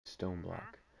stone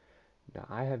block. Now,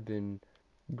 I have been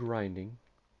grinding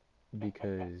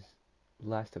because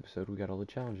last episode we got all the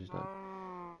challenges done.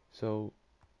 So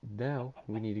now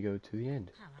we need to go to the end.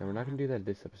 Now, we're not going to do that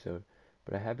this episode,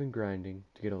 but I have been grinding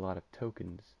to get a lot of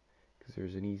tokens because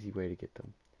there's an easy way to get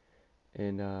them.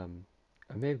 And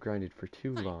I may have grinded for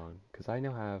too long because I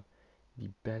now have the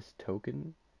best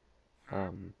token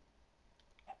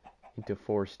into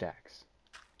 4 stacks.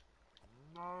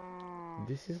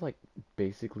 This is like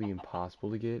basically impossible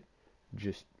to get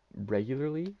just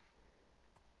regularly.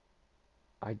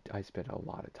 I spent a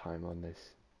lot of time on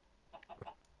this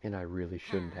and I really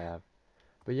shouldn't have.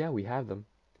 But yeah, we have them.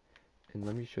 And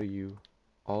let me show you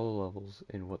all the levels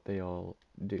and what they all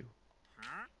do.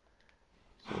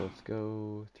 So let's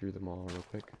go through them all real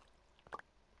quick.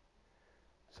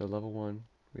 So level 1,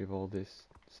 we have all this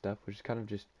stuff, which is kind of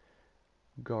just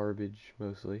garbage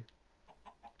mostly.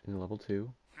 And level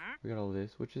 2, we got all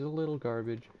this, which is a little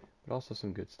garbage, but also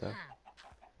some good stuff.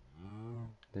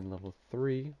 Then level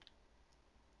 3,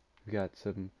 we got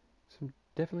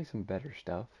definitely some better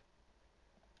stuff.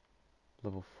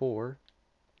 Level 4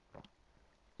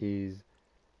 is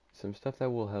some stuff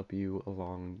that will help you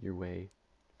along your way,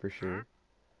 for sure.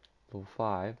 Level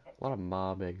 5, a lot of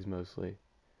mob eggs mostly.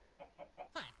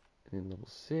 And then level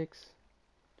 6,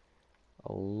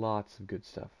 lots of good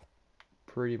stuff.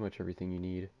 Pretty much everything you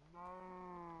need.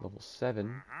 Level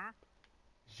 7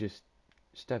 is just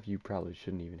stuff you probably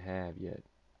shouldn't even have yet.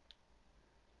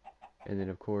 And then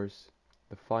of course,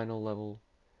 the final level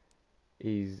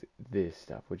is this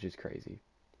stuff, which is crazy.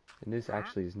 And this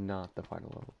actually is not the final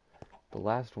level. The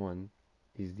last one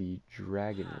is the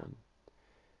dragon one,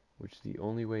 which the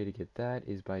only way to get that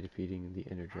is by defeating the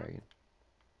Ender Dragon.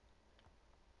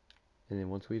 And then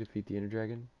once we defeat the Ender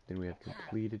Dragon, then we have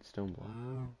completed Stone Block.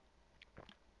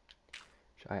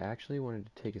 Which I actually wanted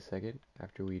to take a second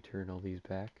after we turn all these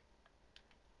back.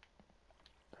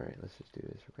 Alright, let's just do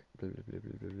this real quick. Blah, blah, blah,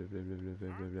 blah, blah, blah,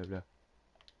 blah, blah, blah, blah.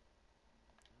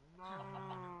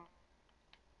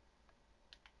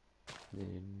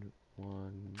 Then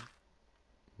one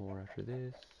more after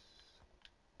this.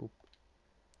 Boop.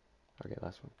 Okay,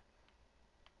 last one.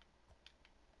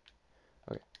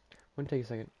 Okay, I'm gonna take a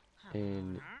second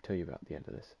and tell you about the end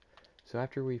of this. So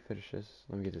after we finish this,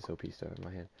 let me get this OP stuff in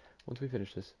my hand. Once we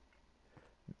finish this,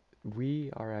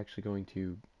 we are actually going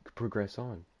to progress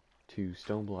on to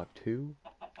Stone Block 2,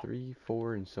 3,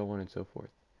 4, and so on and so forth.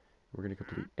 We're going to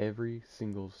complete every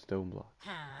single stone block.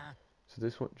 So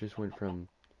this one just went from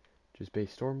just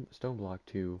base stone block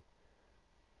to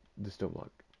the stone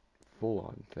block full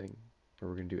on thing, where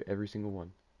we're going to do every single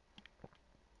one.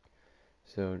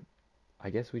 So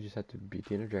I guess we just have to beat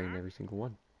the Ender Dragon every single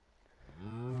one.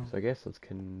 So I guess let's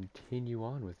continue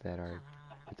on with that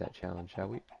challenge, shall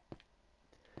we?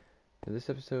 In this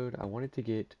episode, I wanted to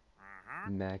get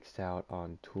maxed out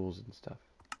on tools and stuff.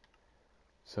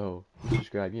 So let's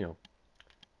just grab, you know,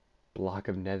 block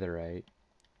of netherite.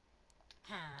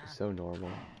 So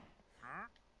normal.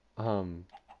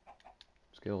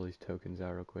 Let's get all these tokens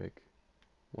out real quick.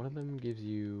 One of them gives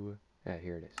you, yeah,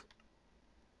 here it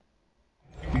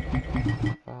is.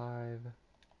 5.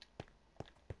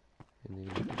 And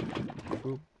then,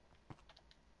 boop.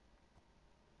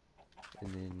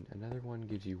 And then another one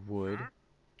gives you wood.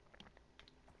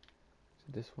 So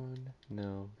this one,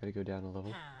 no, gotta go down a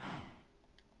level.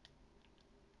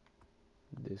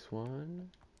 This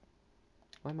one,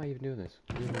 why am I even doing this?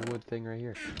 We have a wood thing right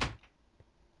here.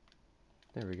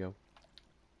 There we go.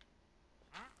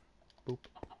 Boop.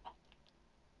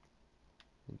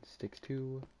 And sticks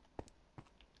 2.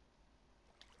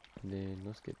 And then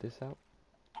let's get this out.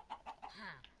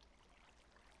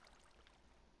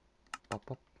 Pop,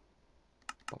 pop.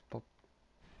 Pop, pop.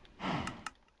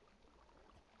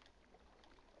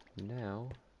 Now,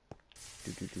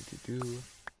 do.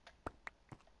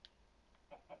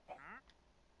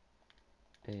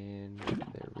 And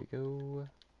there we go.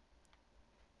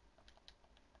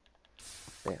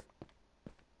 Bam.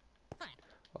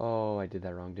 Oh, I did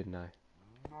that wrong, didn't I?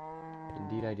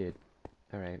 Indeed I did.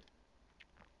 Alright.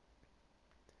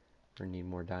 We're gonna need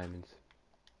more diamonds.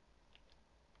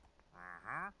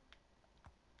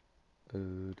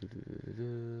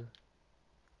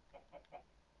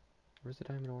 Where's the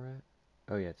diamond ore at?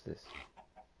 Oh yeah, it's this.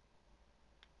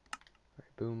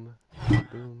 Alright, boom.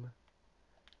 Boom.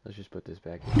 Let's just put this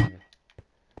back in here.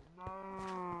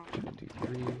 1, 2,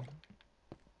 3.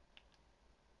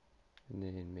 And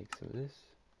then make some of this.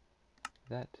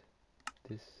 That.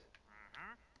 This.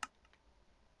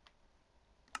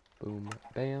 Boom.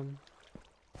 Bam.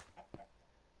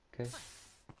 Okay.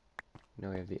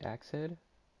 Now we have the axe head.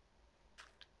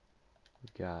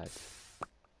 We've got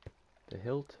the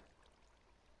hilt,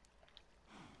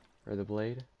 Or the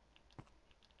blade.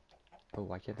 Oh,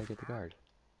 why can't I get the guard?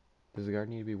 Does the guard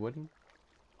need to be wooden?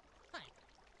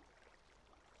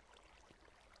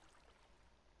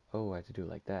 Oh, I have to do it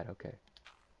like that, okay.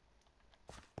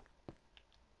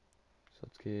 So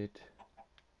let's get...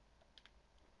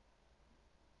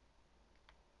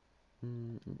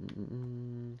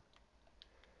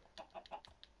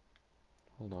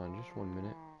 Hold on, just 1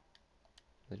 minute.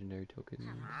 Legendary tokens.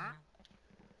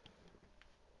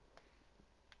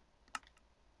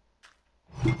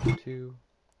 Two.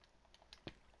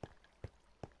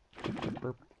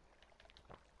 Burp.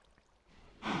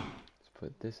 Let's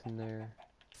put this in there.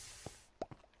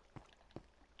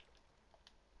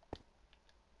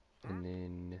 And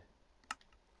then...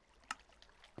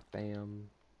 Bam.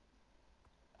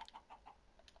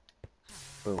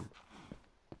 Boom.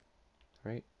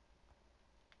 Right?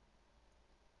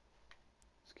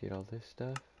 Let's get all this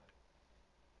stuff.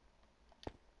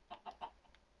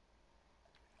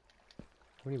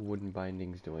 How many wooden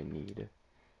bindings do I need?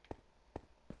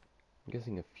 I'm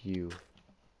guessing a few.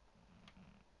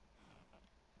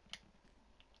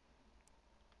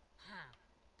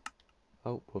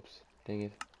 Oh, whoops. Dang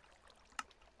it.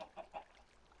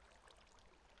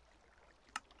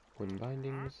 Wooden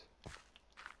bindings.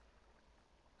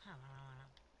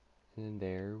 And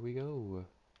there we go.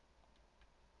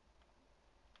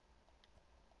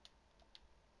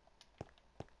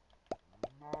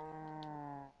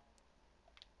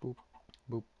 Boop,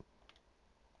 boop,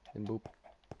 and boop.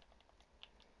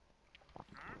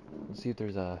 Let's see if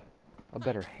there's a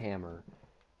better hammer,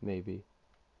 maybe.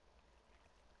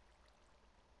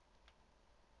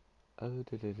 Oh,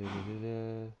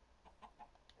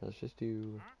 let's just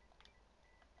do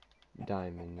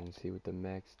diamond and see what the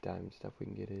max diamond stuff we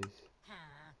can get is.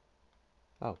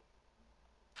 Oh,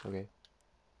 okay.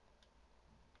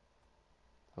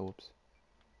 Oh, whoops.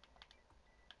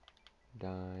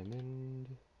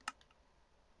 Diamond.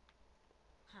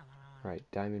 Right,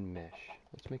 diamond mesh.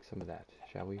 Let's make some of that,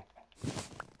 shall we?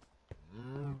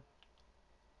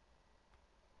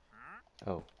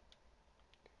 Oh.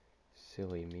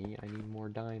 Silly me, I need more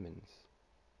diamonds.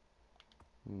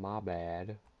 My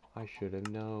bad. I should have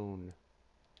known.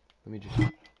 Let me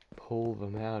just pull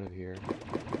them out of here.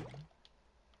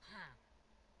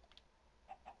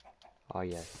 Ah,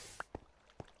 yes.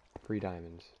 Free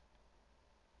diamonds.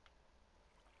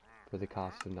 For the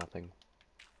cost of nothing.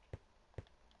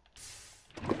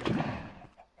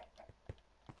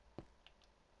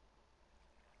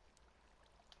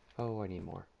 Oh, I need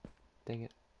more. Dang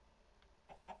it.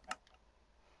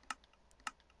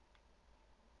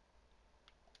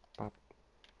 Pop.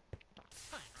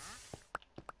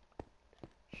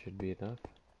 Should be enough.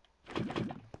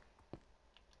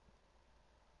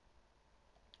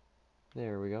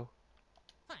 There we go.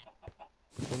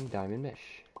 And diamond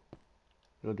mesh.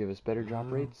 It'll give us better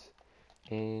drop rates.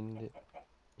 And,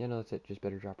 yeah, no, that's it. Just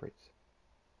better drop rates.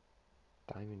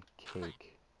 Diamond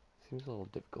cake. Seems a little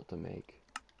difficult to make.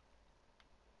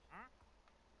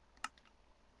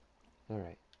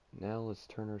 Alright, now let's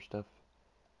turn our stuff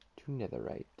to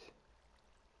netherite.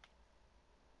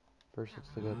 First, let's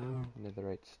look up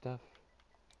netherite stuff.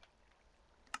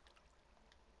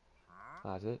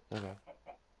 Ah, is it? Okay.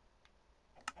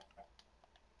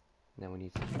 Now we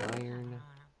need some iron.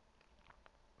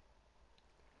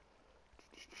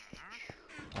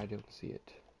 I don't see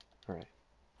it. Alright.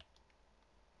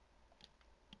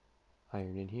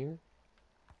 Iron in here?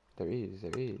 There is,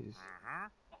 there is.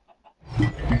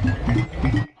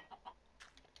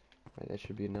 Right, that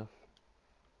should be enough.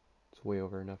 It's way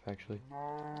over enough, actually.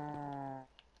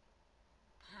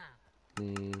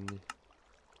 Then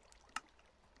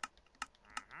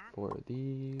 4 of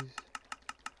these,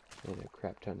 and a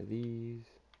crap ton of these.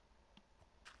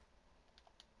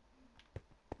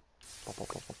 Ba, ba,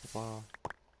 ba, ba, ba, ba.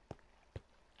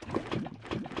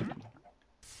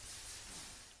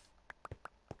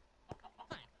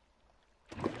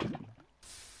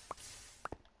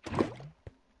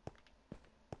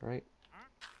 Right.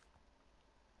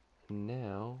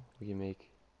 Now we can make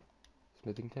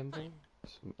smithing temple,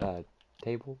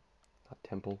 table, not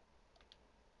temple.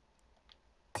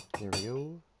 There we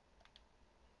go.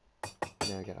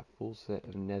 Now I got a full set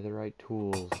of netherite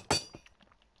tools.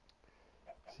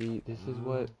 See, this is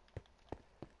what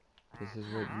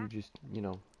you just, you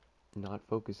know, not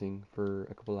focusing for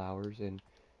a couple hours and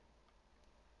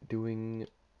doing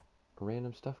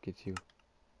random stuff gets you.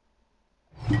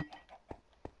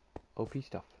 OP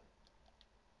stuff.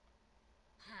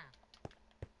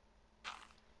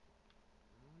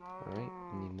 Alright,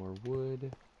 need more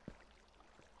wood.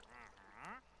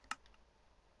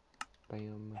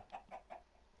 Bam.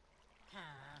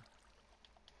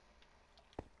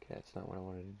 That's not what I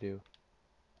wanted to do.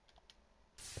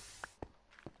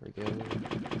 There we go.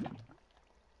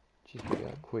 Just make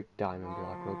a quick diamond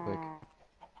block real quick.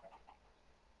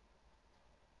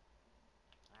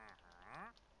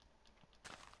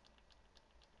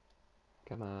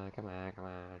 Come on, come on, come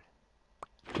on.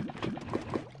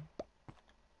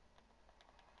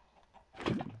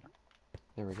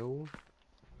 There we go.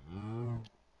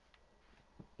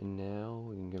 And now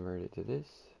we can convert it to this.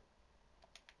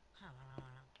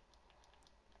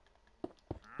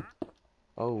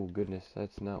 Oh goodness,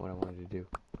 that's not what I wanted to do.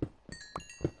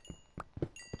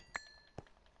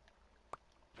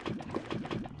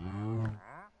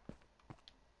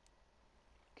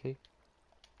 Okay.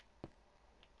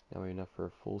 Now we have enough for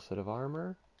a full set of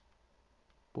armor.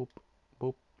 Boop,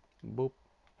 boop, boop,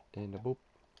 and a boop.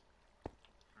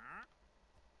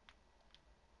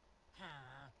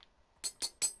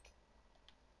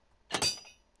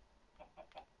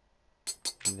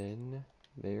 And then,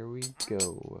 there we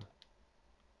go.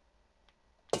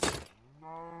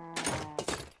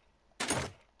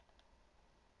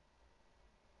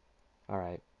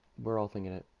 Alright, we're all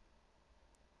thinking it.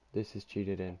 This is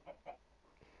cheated in.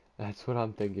 That's what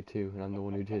I'm thinking too, and I'm the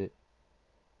one who did it.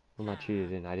 Well, not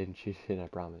cheated in, I didn't cheat it in, I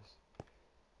promise.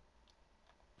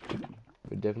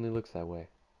 It definitely looks that way.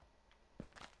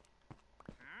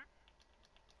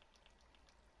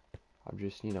 I'm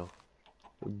just, you know,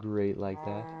 great like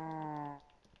that.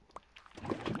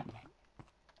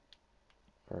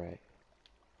 Alright.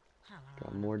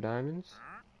 Got more diamonds.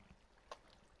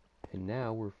 And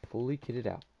now we're fully kitted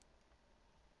out.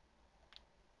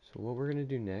 So what we're going to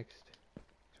do next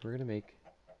is we're going to make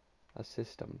a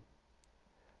system.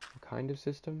 What kind of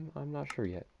system? I'm not sure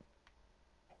yet.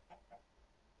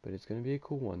 But it's going to be a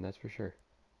cool one, that's for sure.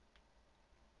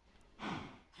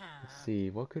 Let's see,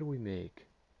 what could we make?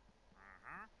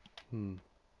 Do.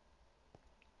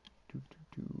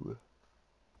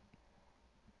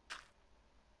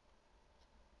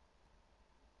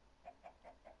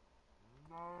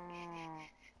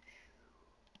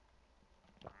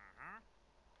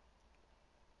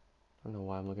 I don't know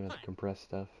why I'm looking at the compressed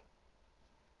stuff.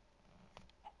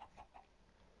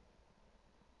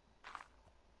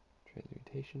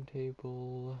 Transmutation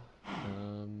table.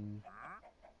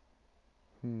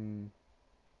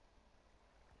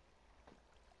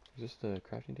 Is this the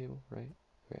crafting table, right?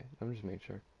 Okay, I'm just making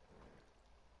sure.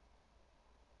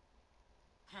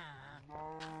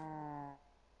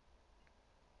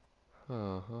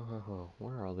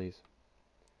 Where are all these?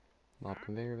 Mob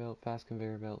conveyor belt, fast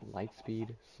conveyor belt, light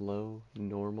speed, slow,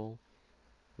 normal,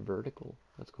 vertical.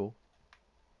 That's cool.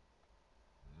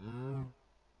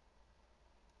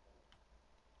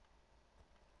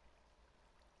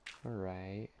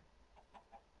 Alright.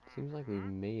 Seems like we've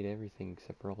made everything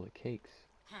except for all the cakes.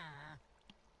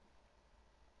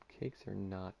 Cakes are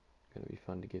not going to be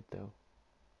fun to get though.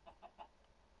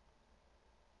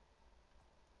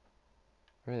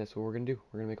 Alright, that's what we're going to do.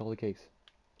 We're going to make all the cakes.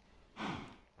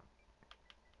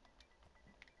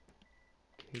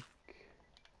 Cake.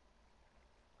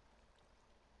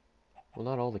 Well,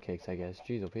 not all the cakes, I guess.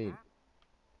 Jeez, oh Pete.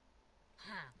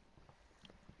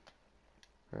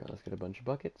 Alright, let's get a bunch of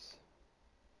buckets.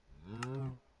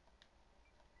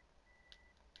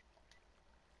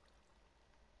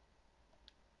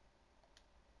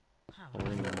 We're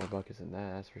gonna need more buckets than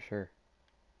that, that's for sure.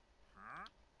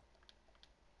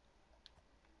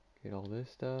 Get all this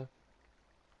stuff.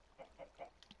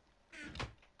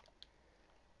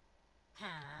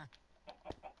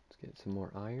 Let's get some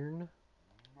more iron.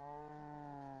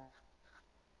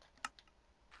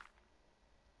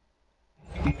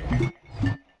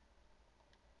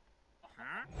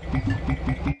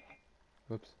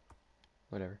 Whoops.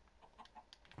 Whatever.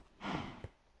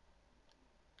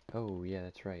 Oh, yeah,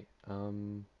 that's right.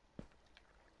 One,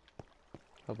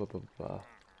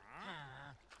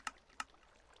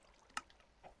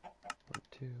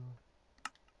 two.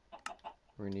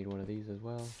 We're gonna need one of these as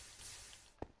well.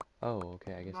 Oh,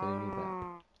 okay, I guess I didn't need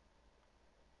that.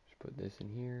 Just put this in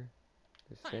here,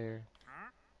 this there,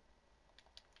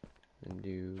 and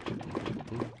do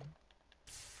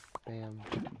bam,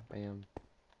 bam.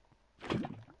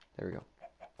 There we go.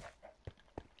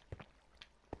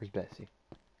 Where's Bessie?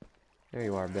 There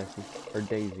you are, Bessie. Or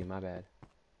Daisy, my bad.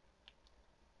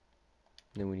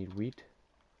 And then we need wheat.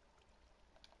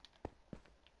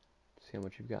 See how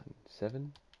much you've gotten.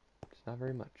 7? It's not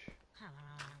very much.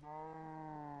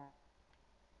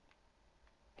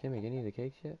 Can't make any of the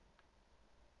cakes yet?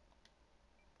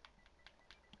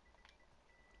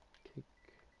 Cake.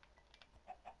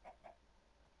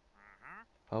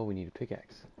 Oh, we need a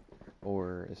pickaxe.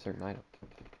 Or a certain item.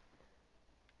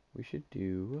 We should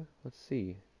do... Let's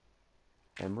see.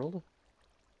 Emerald?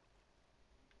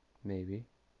 Maybe.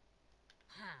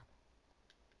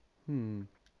 Could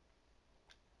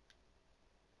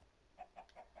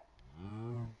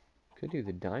do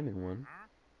the diamond one.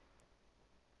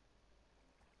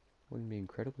 Wouldn't be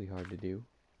incredibly hard to do.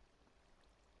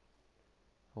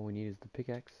 All we need is the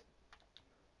pickaxe.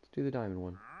 Let's do the diamond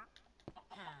one.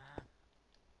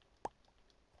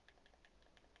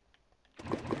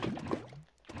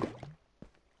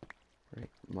 Right,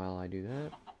 while I do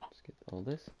that, let's get all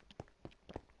this.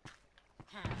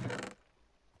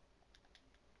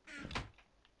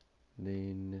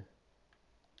 Then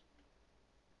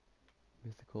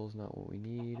mythical's not what we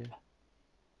need.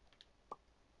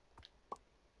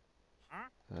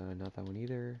 Not that one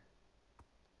either.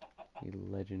 Need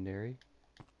legendary.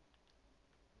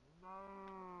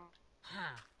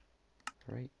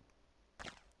 Alright.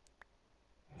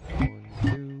 1,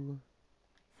 2.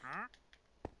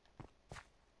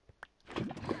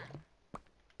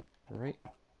 Alright.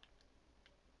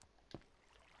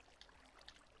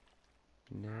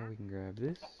 Now we can grab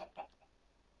this.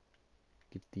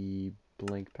 Get the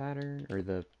blank pattern, or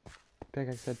the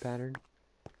pickaxe head pattern.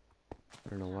 I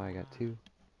don't know why I got 2.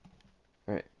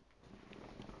 Alright.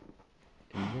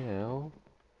 And now,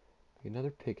 make another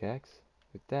pickaxe.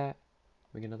 With that,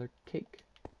 make another cake.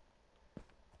 So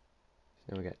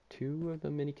now we got 2 of the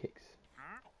mini cakes.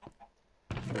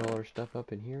 Put all our stuff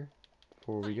up in here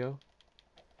before we go,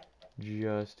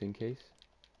 just in case.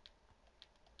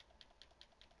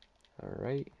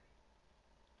 Alright.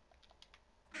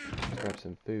 Let's grab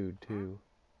some food too.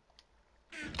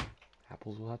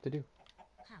 Apples will have to do.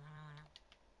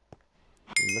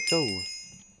 Let's go.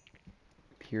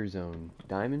 Pure Zone.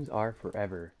 Diamonds are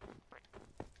forever.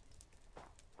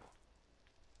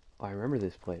 I remember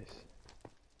this place.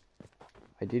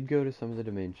 I did go to some of the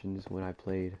dimensions when I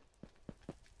played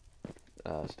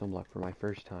Stoneblock for my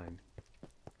first time.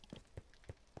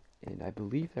 And I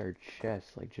believe there are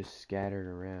chests like just scattered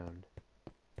around.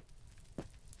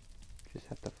 Just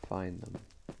have to find them.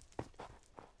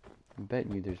 I'm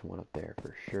betting you there's one up there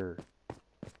for sure.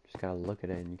 Just gotta look at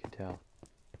it and you can tell.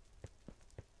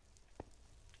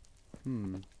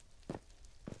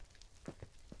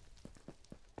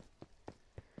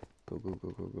 Go, go, go,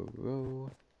 go, go,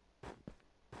 go.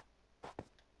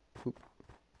 Oop.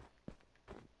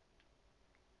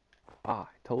 Ah,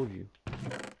 I told you.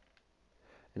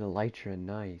 An elytra,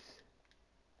 nice.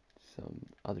 Some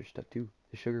other stuff too.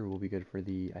 The sugar will be good for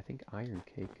the, I think, iron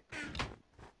cake.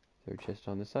 Is there a chest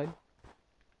on this side?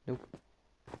 Nope.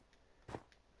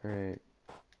 Alright.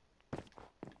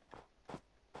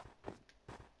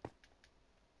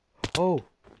 Oh!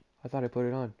 I thought I put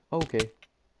it on. Okay.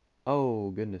 Oh,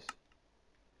 goodness.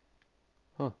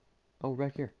 Huh. Oh,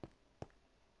 back here.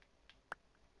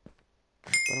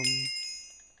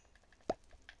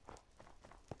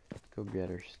 Go get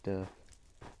our stuff.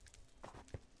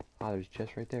 Ah, there's a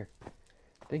chest right there.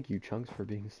 Thank you, Chunks, for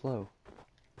being slow.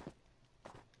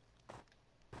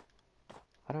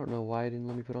 I don't know why it didn't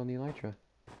let me put on the elytra.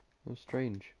 That was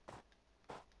strange.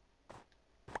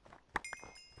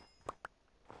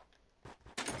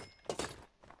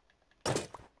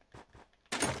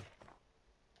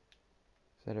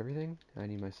 Is that everything? I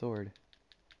need my sword.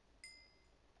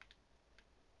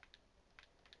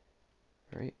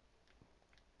 Alright.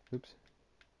 Oops.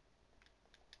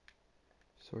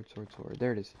 Sword, sword, sword.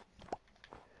 There it is.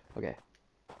 Okay.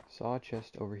 Saw a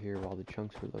chest over here while the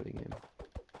chunks were loading in.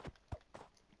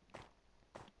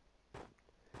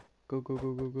 Go, go,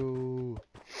 go, go, go.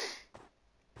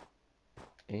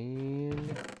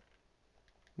 And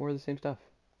more of the same stuff.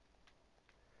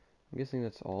 I'm guessing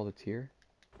that's all that's here.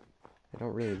 I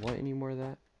don't really want any more of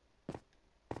that.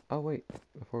 Oh, wait.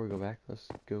 Before we go back, let's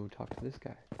go talk to this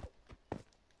guy.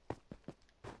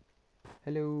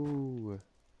 Hello.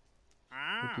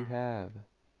 What do you have?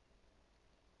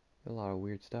 A lot of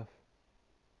weird stuff.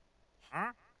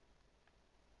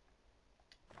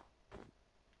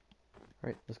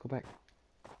 Alright, let's go back.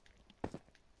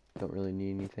 Don't really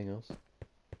need anything else.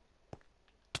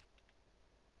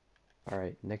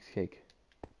 Alright, next cake.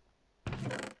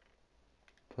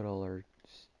 Put all our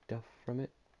stuff from it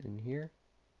in here.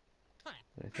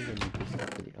 And I think I need this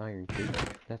stuff for the iron cake.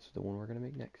 That's the one we're gonna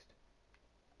make next.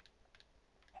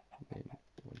 And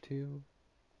 1, 2.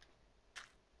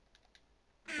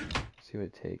 See what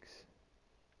it takes.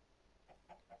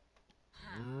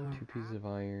 2 pieces of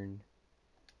iron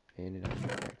and an iron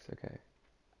pickaxe. Okay.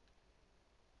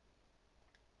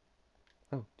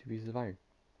 Oh, 2 pieces of iron.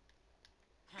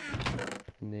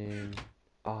 And then,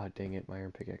 ah, dang it, my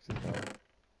iron pickaxe is gone.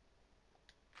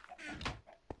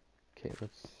 Okay,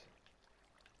 let's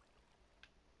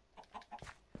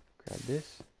Grab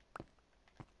this.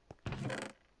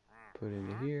 Put it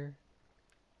into here.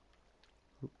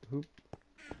 Hoop, hoop.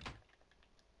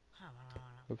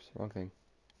 Oops, wrong thing.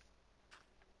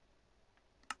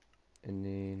 And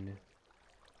then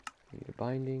need a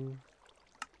binding.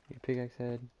 Need a pickaxe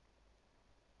head.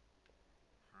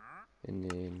 And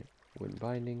then wooden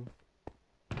binding.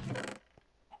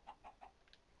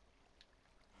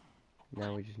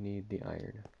 Now we just need the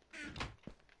iron.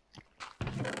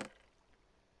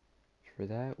 For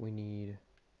that we need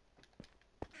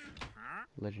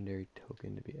legendary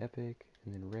token to be epic,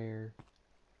 and then rare,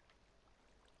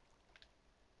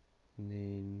 and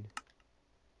then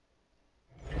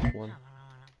just one.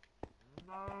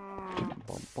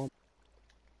 Bump, bump.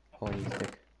 Oh, I need a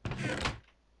stick.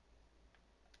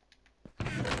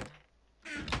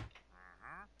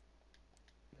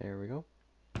 There we go.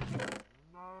 Let's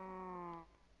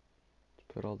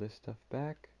put all this stuff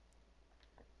back.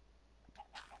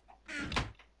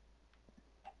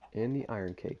 And the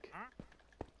iron cake.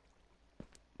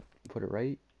 Put it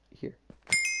right here.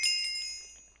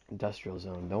 Industrial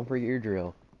zone. Don't forget your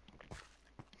drill.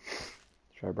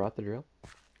 Should I brought the drill?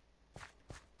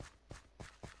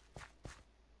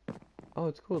 Oh,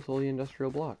 it's cool. It's all the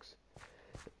industrial blocks.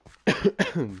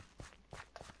 See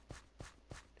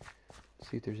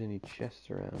if there's any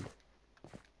chests around.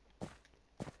 I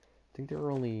think there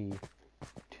were only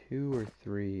 2 or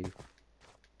 3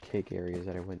 cake areas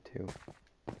that I went to.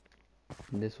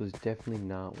 And this was definitely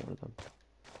not one of them.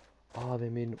 Oh, they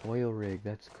made an oil rig.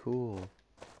 That's cool.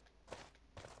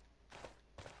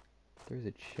 If there's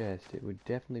a chest, it would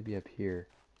definitely be up here.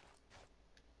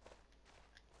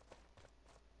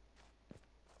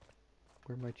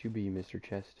 Where might you be, Mr.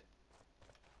 Chest?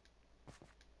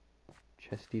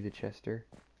 Chesty the Chester?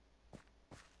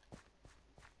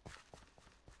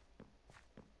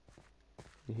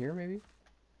 In here, maybe?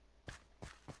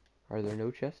 Are there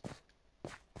no chests?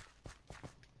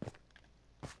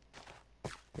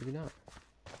 Maybe not.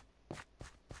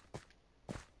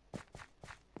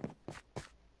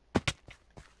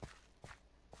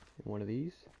 And one of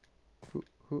these. Hoop,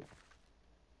 hoop.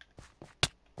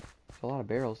 There's a lot of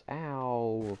barrels.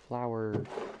 Ow! A flower.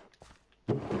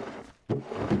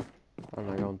 I'm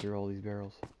not going through all these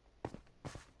barrels.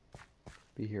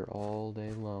 Be here all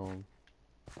day long.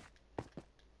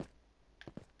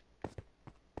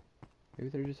 Maybe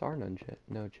there just are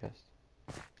no chests.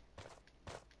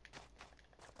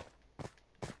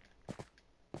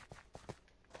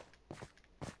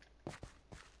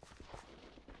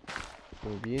 It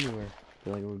would be anywhere. I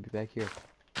feel like it would be back here.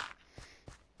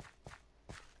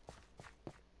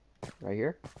 Right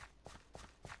here?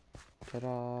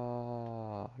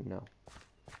 Ta-da! No.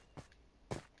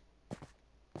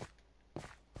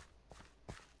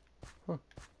 Huh.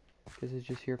 Guess it's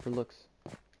just here for looks.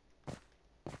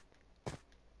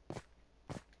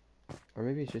 Or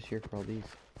maybe it's just here for all these.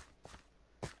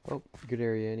 Oh, good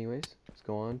area anyways. Let's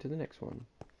go on to the next one.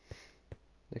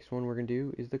 Next one we're gonna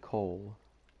do is the coal.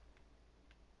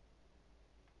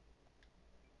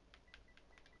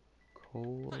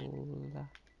 Coal.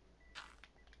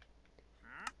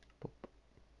 Boop.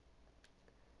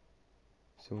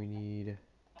 So we need.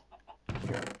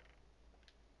 Let's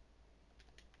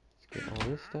get all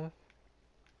this stuff.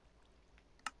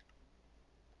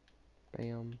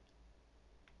 Bam.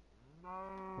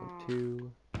 1,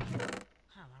 2.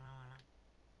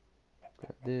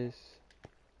 Grab this.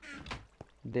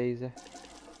 Daisy.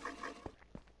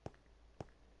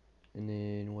 And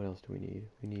then what else do we need?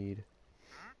 We need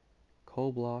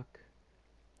coal block,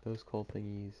 those coal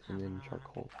thingies, and then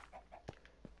charcoal.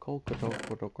 Coal,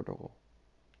 coal.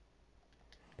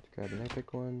 Let's grab an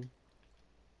epic one.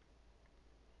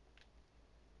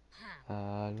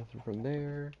 Nothing from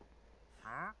there.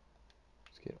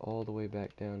 Let's get all the way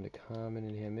back down to common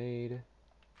and handmade.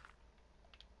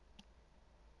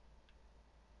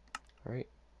 Alright.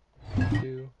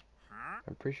 2.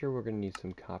 I'm pretty sure we're gonna need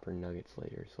some copper nuggets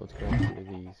later, so let's grab 2 of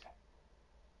these.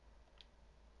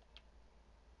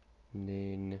 And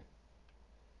then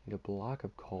need a block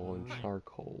of coal and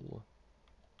charcoal.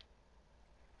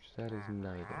 Which that is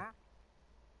neither.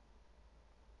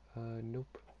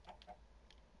 Nope.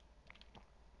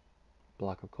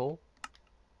 Block of coal.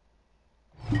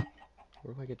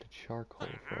 Where do I get the charcoal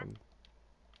from?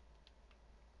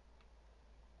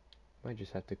 Might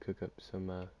just have to cook up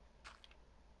some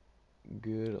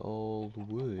good old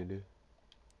wood.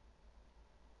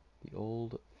 The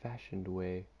old-fashioned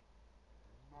way.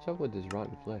 What's up with this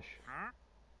rotten flesh?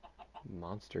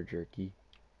 Monster jerky.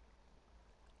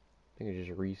 I think I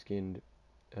just reskinned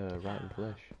rotten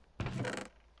flesh.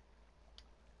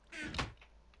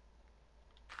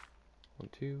 1,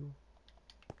 2.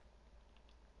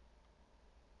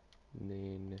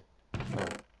 then,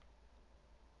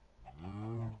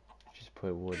 just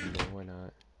put wood in there, why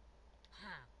not?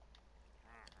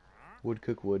 Wood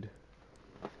cook wood.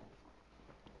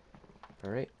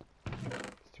 Alright,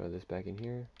 let's throw this back in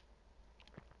here.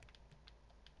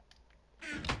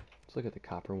 Let's look at the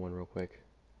copper one real quick.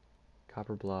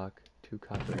 Copper block, 2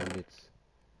 copper ingots.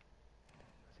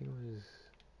 I think it was,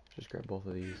 just grab both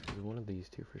of these, because one of these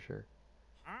two for sure.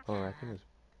 Oh, I think it was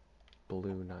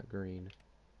blue, not green.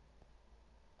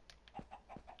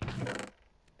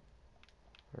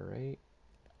 Alright,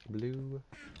 blue.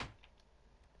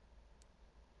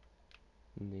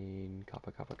 And then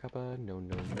copper, no.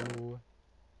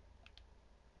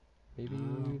 Maybe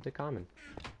the common.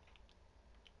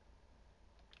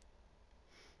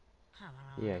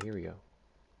 Yeah, here we go.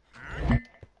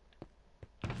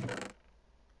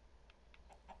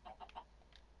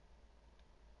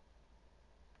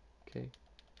 Okay.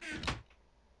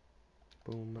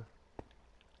 Boom.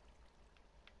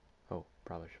 Oh,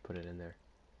 probably should put it in there.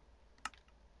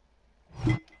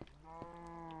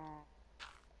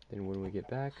 Then when we get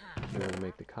back, we'll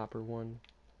make the copper one.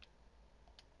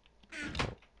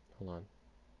 Oh, hold on.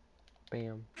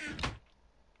 Bam.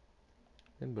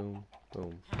 Then boom,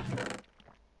 boom.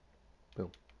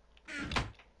 Boom.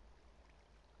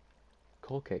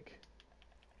 Coal cake.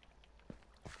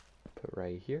 Put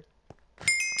right here.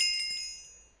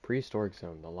 Prehistoric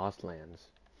zone, the Lost Lands.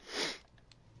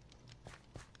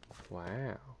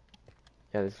 Wow.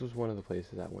 Yeah, this was one of the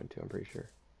places I went to, I'm pretty sure.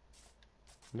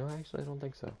 No, actually, I don't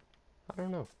think so. I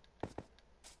don't know.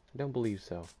 I don't believe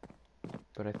so.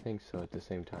 But I think so at the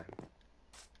same time.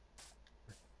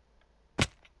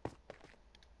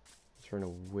 Let's run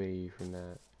away from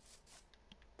that.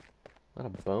 A lot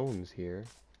of bones here.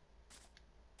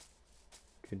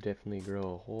 Could definitely grow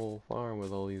a whole farm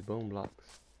with all these bone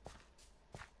blocks.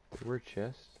 There were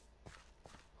chests.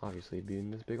 Obviously, it'd be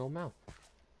in this big old mouth.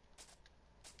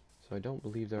 So I don't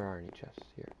believe there are any chests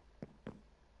here.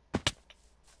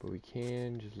 But we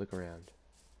can just look around.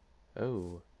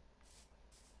 Oh.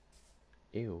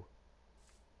 Ew.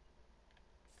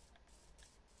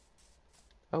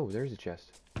 Oh, there's a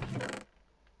chest.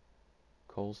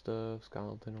 Coal stuff,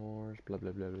 skeleton horse, blah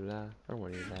blah blah blah blah. I don't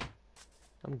want any of that.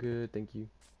 I'm good, thank you.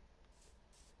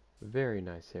 Very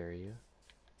nice area.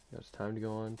 Now it's time to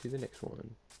go on to the next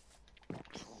one.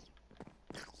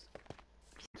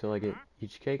 Until I get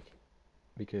each cake,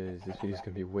 because this video is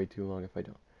going to be way too long if I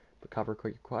don't. But copper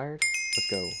cake acquired. Let's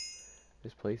go.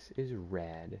 This place is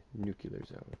rad. Nuclear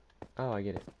zone. Oh, I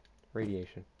get it.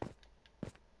 Radiation.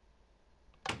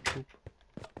 Oop.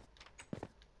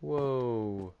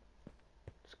 Whoa.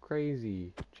 It's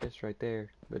crazy. Chest right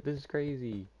there. But this is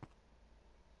crazy.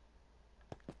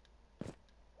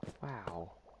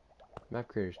 Wow. Map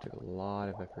creators took a lot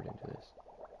of effort into this.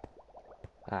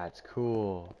 That's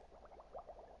cool.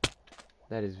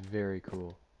 That is very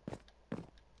cool.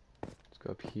 Let's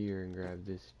go up here and grab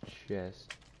this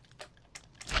chest.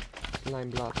 Slime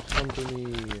blocks, come to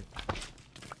me.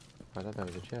 I thought that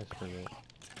was a chest for a minute.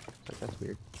 Like, that's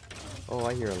weird. Oh,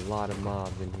 I hear a lot of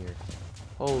mobs in here.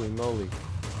 Holy moly.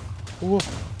 Whoa!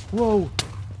 Whoa!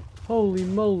 Holy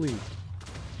moly!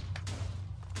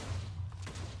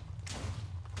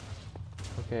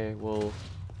 Okay, well...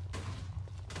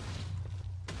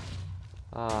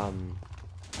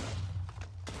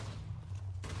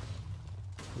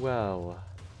 Well...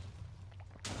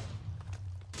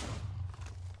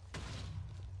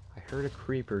 I heard a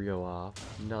creeper go off.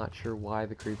 Not sure why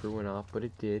the creeper went off, but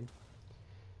it did.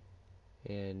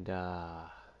 And, I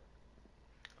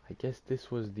guess this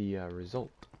was the,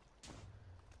 result.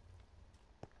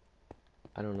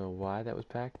 I don't know why that was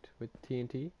packed with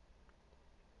TNT.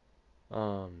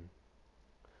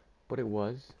 But it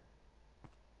was.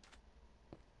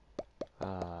 You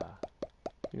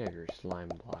can have your slime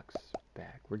blocks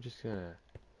back. We're just gonna...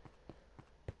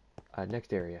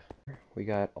 next area. We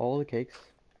got all the cakes.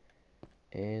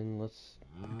 And let's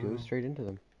go straight into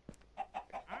them.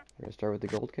 We're gonna start with the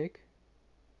gold cake.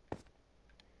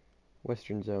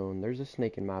 Western zone. There's a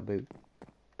snake in my boot.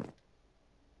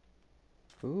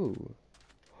 Ooh.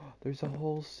 There's a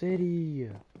whole city.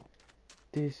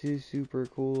 This is super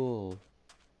cool.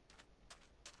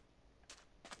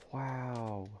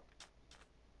 Wow.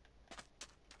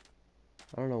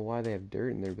 I don't know why they have dirt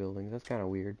in their buildings. That's kind of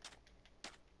weird.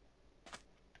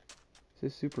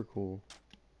 This is super cool.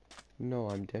 No,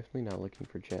 I'm definitely not looking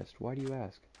for chests. Why do you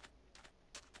ask?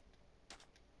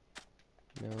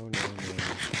 No.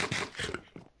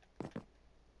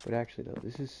 But actually though,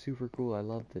 this is super cool. I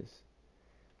love this.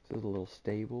 This is a little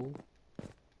stable. I'm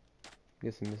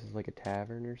guessing this is like a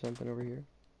tavern or something over here.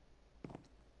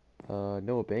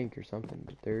 know a bank or something,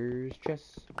 but there's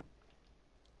chests.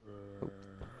 Oh.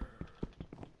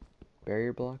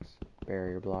 Barrier blocks?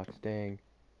 Barrier blocks, dang.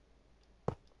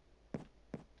 I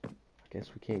guess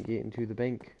we can't get into the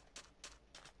bank.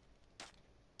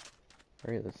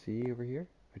 Alright, let's see over here.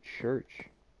 A church.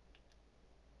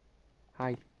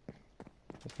 Hi.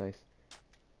 That's nice.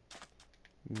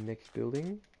 Next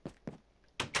building.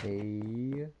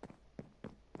 A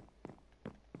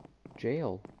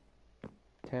jail.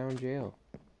 Town jail.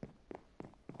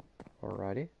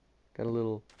 Alrighty. Got a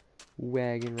little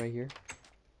wagon right here.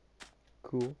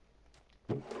 Cool.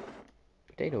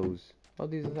 Potatoes. Oh,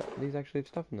 these actually have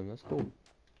stuff in them. That's cool.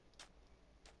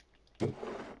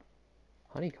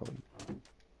 Honeycomb.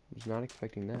 Was not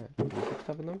expecting that. Do these have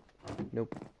stuff in them?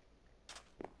 Nope.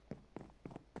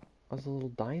 Oh, it's a little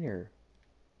diner.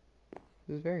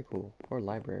 This is very cool. Or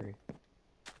library.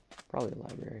 Probably a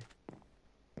library.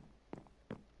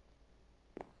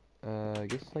 I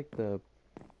guess like the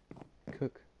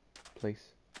cook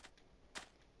place.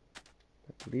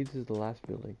 That leads to the last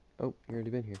building. Oh, you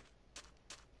already been here.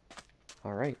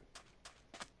 Alright.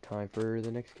 Time for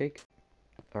the next cake.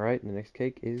 Alright, the next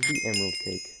cake is the emerald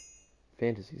cake.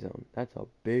 Fantasy zone. That's a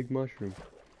big mushroom.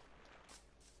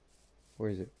 Where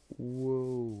is it?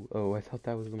 Whoa. Oh, I thought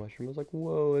that was the mushroom. I was like,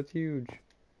 whoa, that's huge.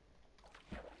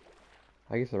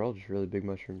 I guess they're all just really big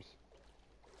mushrooms.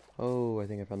 Oh, I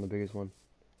think I found the biggest one.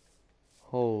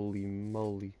 Holy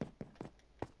moly.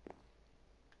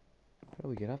 How do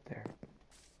we get up there?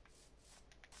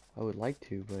 I would like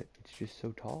to, but it's just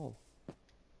so tall.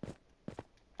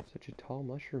 Such a tall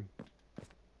mushroom.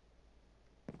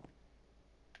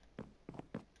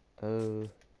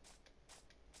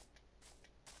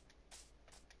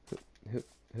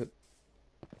 Hup.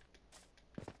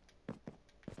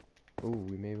 Oh,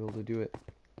 we may be able to do it.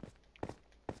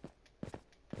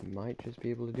 We might just be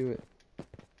able to do it.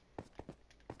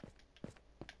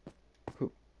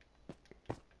 Hoop.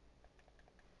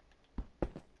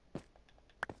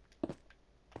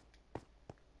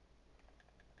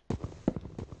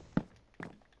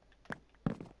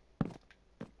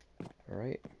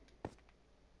 Alright.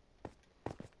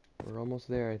 We're almost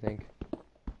there, I think.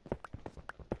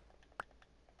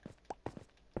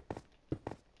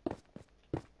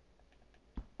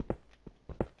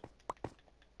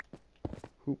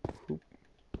 Hoop.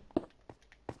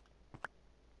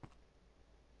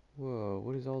 Whoa,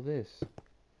 what is all this?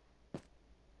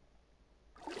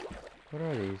 What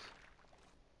are these?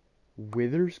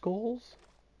 Wither skulls?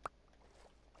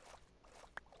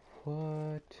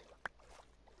 What?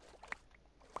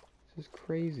 This is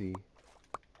crazy.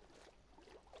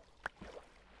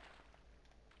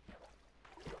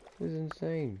 This is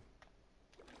insane.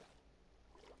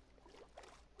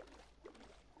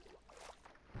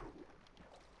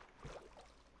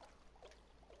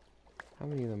 How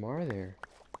many of them are there?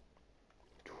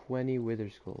 20 wither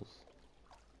skulls.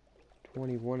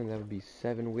 21, and that would be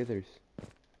 7 withers.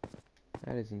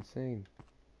 That is insane.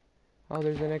 Oh,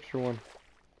 there's an extra one.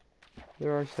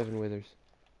 There are 7 withers.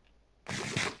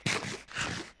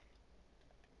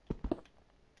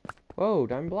 Whoa,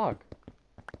 diamond block.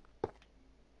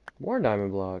 More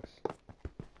diamond blocks.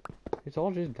 It's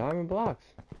all just diamond blocks.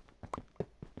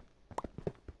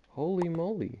 Holy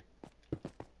moly.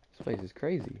 This place is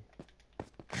crazy.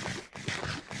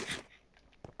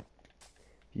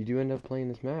 If you do end up playing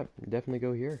this map, definitely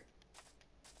go here.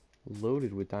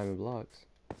 Loaded with diamond blocks.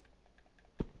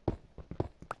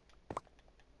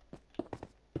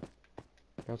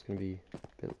 Now it's gonna be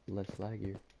a bit less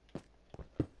laggier.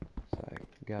 So I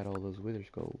got all those wither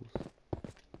skulls.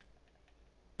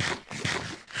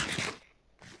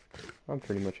 I'm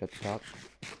pretty much at the top.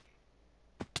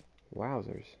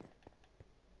 Wowzers.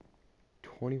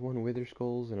 21 wither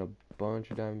skulls and a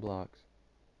bunch of diamond blocks.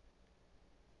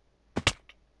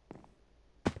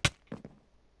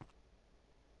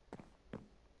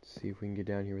 Let's see if we can get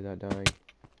down here without dying.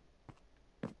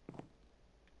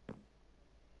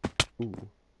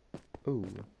 Ooh.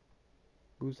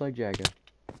 Who's like Jagga?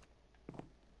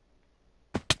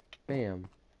 Bam.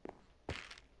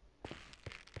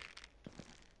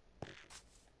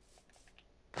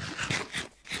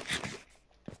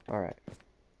 Alright.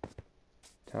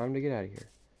 Time to get out of here.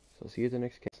 So see you at the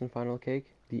next cake and final cake,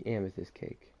 the amethyst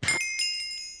cake.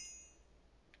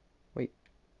 Wait,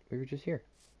 we were just here.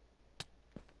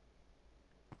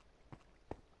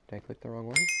 Did I click the wrong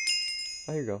one?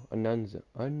 Oh, here you go.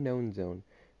 Unknown zone.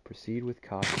 Proceed with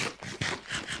caution.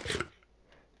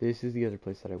 This is the other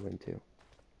place that I went to.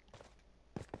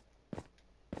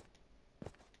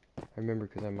 I remember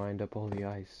because I mined up all the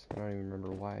ice. I don't even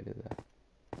remember why I did that.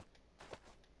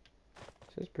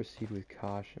 says proceed with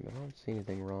caution, but I don't see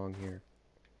anything wrong here.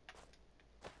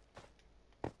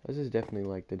 This is definitely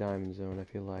like the diamond zone,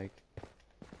 I feel like.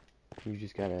 You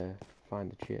just gotta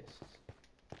find the chests.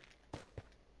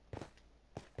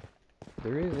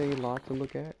 There is a lot to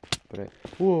look at, but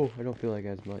whoa, I don't feel like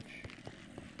as much.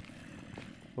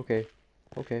 Okay,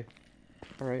 okay,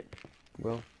 alright,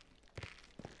 well,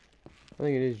 I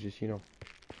think it is just, you know,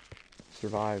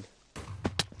 survive.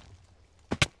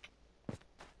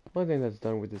 Well, I think that's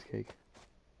done with this cake.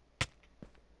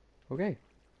 Okay,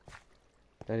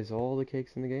 that is all the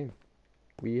cakes in the game.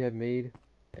 We have made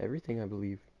everything, I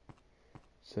believe.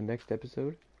 So next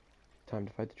episode, time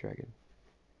to fight the dragon.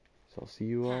 So I'll see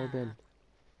you all then.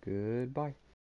 Goodbye.